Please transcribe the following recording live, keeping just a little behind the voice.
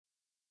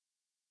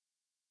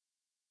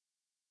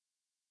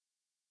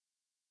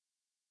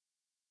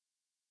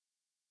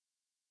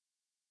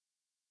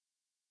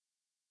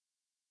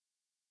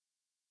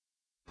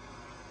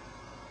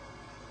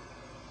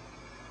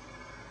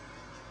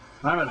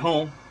I'm at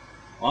home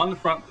on the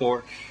front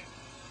porch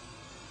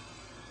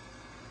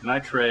and I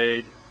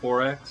trade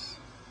Forex,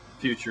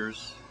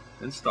 futures,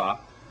 and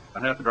stock. I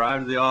don't have to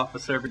drive to the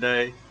office every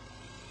day.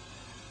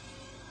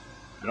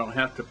 I don't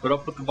have to put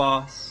up with the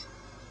boss.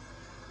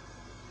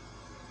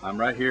 I'm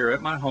right here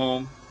at my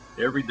home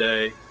every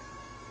day,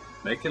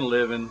 making a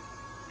living,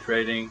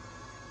 trading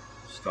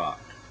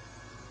stock.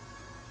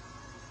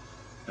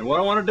 And what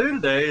I want to do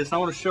today is I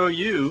want to show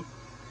you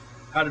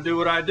how to do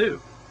what I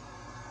do.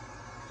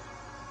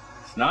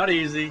 It's not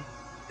easy, it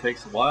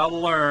takes a while to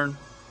learn,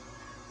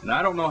 and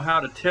I don't know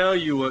how to tell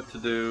you what to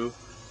do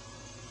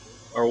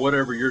or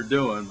whatever you're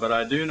doing, but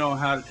I do know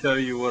how to tell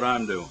you what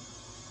I'm doing.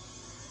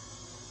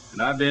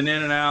 And I've been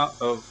in and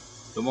out of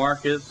the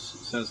markets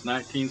since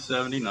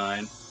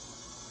 1979,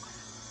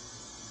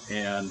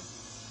 and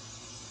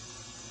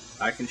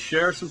I can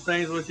share some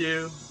things with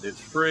you. It's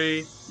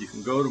free. You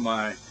can go to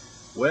my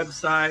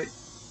website.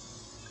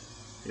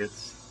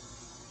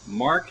 It's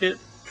Market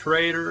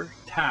Trader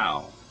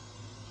Tao,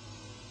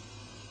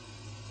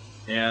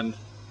 and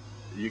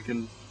you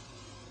can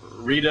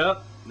read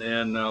up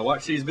and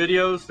watch these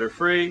videos. They're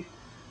free,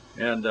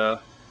 and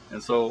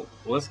so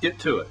let's get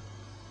to it.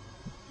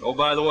 Oh,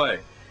 by the way,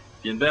 if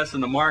you invest in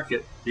the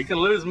market, you can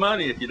lose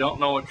money if you don't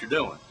know what you're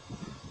doing,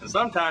 and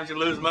sometimes you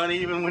lose money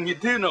even when you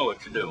do know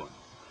what you're doing.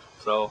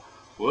 So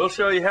we'll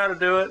show you how to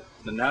do it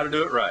and how to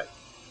do it right.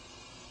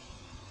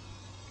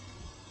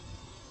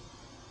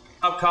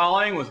 I'm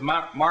calling with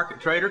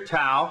Market Trader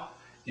Tao,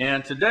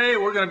 and today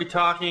we're going to be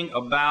talking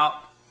about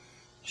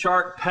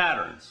chart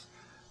patterns.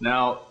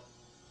 Now,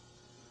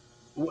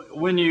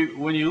 when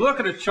you look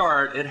at a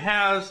chart, it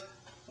has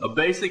a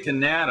basic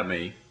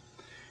anatomy,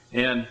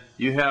 and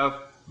you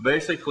have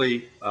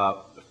basically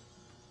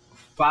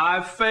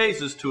 5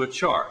 phases to a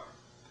chart.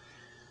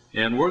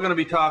 And we're going to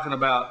be talking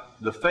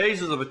about the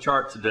phases of a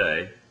chart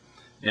today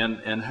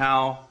and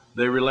how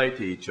they relate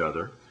to each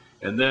other.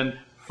 And then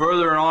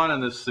further on in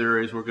this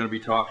series, we're going to be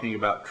talking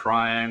about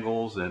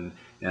triangles and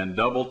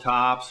double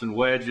tops and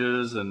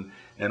wedges and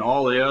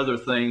all the other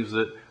things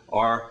that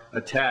are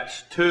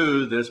attached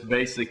to this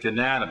basic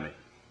anatomy.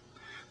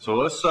 So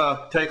let's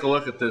take a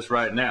look at this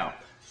right now.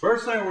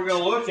 First thing we're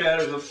going to look at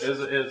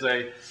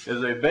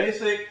is a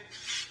basic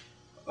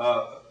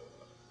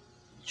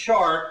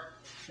chart,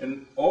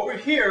 and over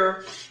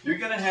here you're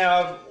going to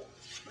have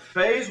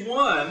phase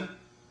 1,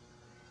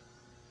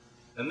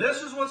 and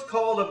this is what's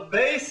called a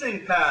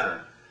basing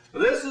pattern.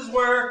 This is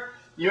where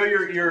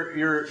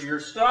your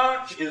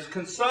stock is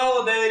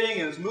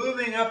consolidating and is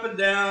moving up and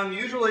down,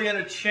 usually in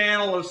a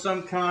channel of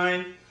some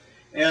kind.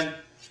 And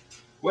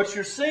what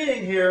you're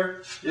seeing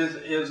here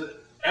is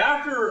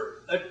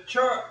after a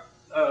chart,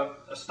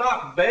 a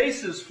stock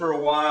bases for a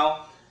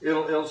while,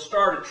 it'll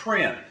start a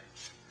trend.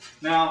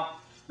 Now,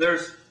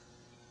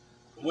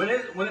 when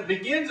it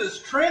begins its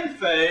trend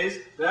phase,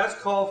 that's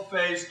called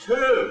phase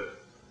 2.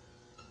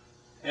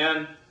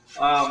 And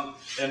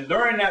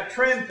during that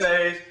trend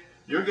phase,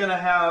 you're going to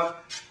have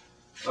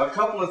a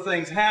couple of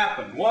things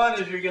happen. One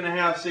is you're going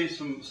to see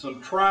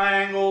some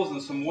triangles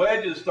and some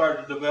wedges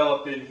start to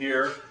develop in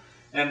here.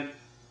 And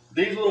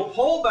these little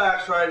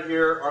pullbacks right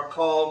here are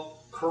called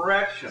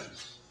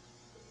corrections,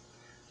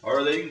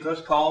 or they can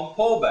just call them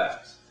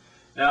pullbacks.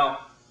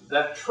 Now,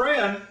 that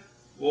trend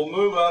will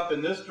move up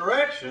in this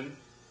direction,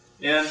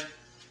 and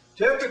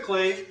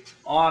typically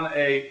on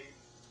a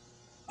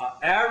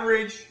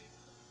average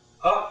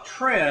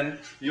uptrend,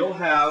 you'll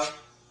have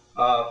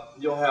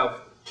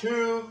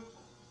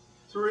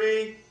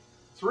 3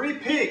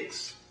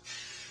 peaks.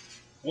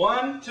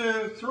 1,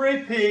 2,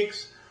 3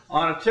 peaks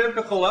on a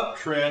typical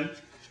uptrend,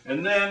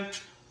 and then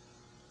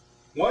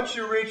once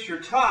you reach your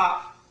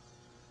top,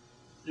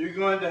 you're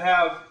going to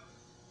have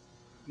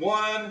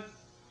 1,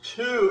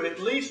 2, at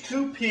least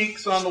 2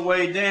 peaks on the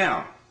way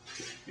down.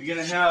 You're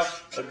going to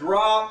have a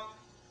drop,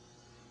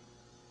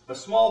 a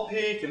small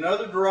peak,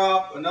 another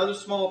drop, another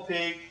small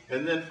peak,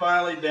 and then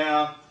finally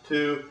down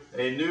to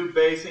a new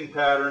basing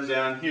pattern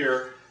down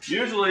here.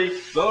 Usually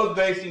those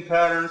basing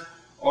patterns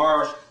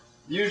are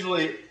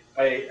usually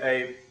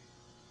a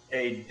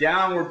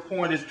downward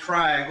pointed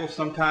triangle.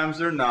 Sometimes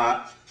they're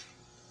not.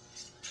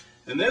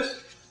 And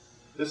this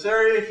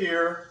area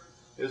here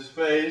is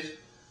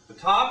the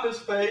top is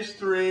phase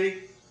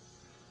 3.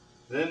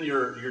 Then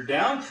your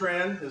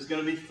downtrend is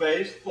going to be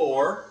phase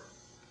 4.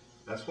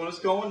 That's when it's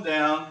going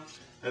down.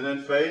 And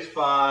then phase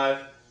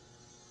 5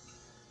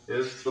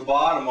 is the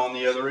bottom on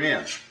the other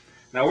end.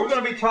 Now we're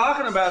going to be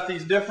talking about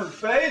these different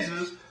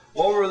phases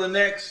over the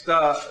next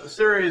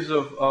series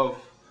of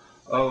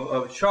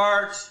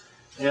charts,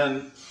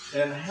 and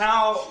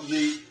how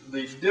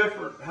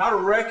how to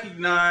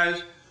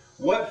recognize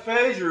what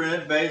phase you're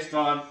in based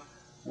on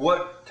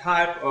what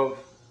type of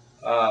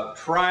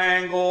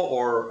triangle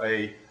or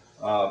a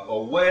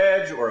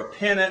wedge or a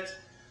pennant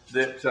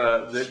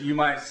that you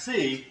might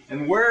see,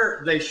 and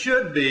where they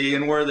should be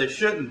and where they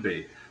shouldn't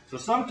be. So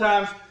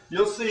sometimes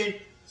you'll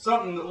see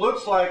something that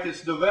looks like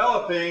it's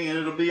developing, and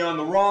it'll be on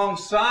the wrong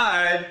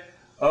side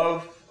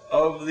of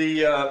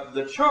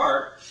the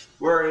chart,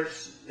 where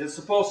it's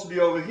supposed to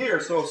be over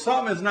here. So if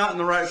something is not in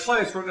the right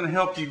place, we're going to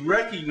help you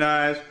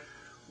recognize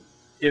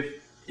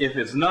if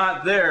it's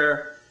not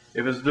there,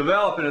 if it's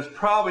developing, it's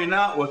probably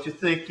not what you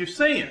think you're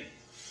seeing.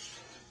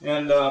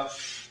 And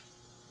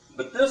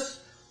but this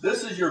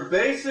is your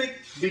basic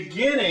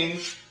beginning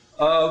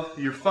of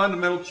your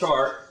fundamental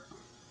chart,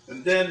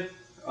 and then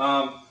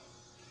on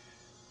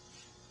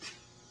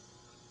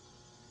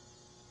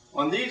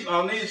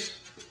these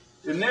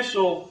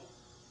initial,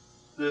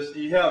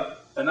 you have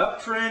an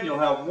uptrend. You'll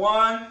have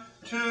 1,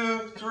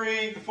 2,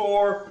 3,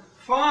 4,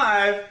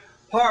 5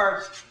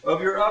 parts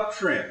of your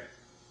uptrend,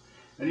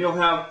 and you'll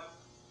have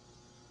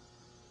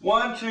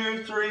 1,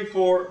 2, 3,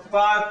 4,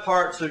 5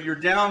 parts of your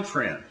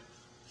downtrend.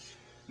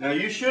 Now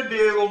you should be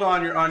able to,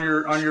 on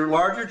your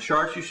larger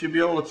charts, you should be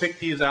able to pick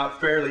these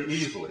out fairly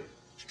easily.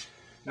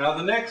 Now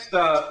the next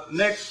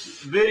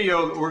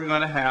video that we're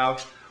going to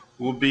have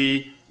will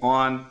be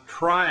on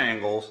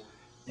triangles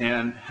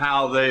and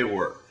how they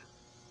work.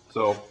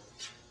 So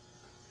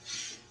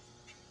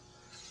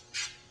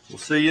we'll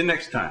see you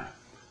next time.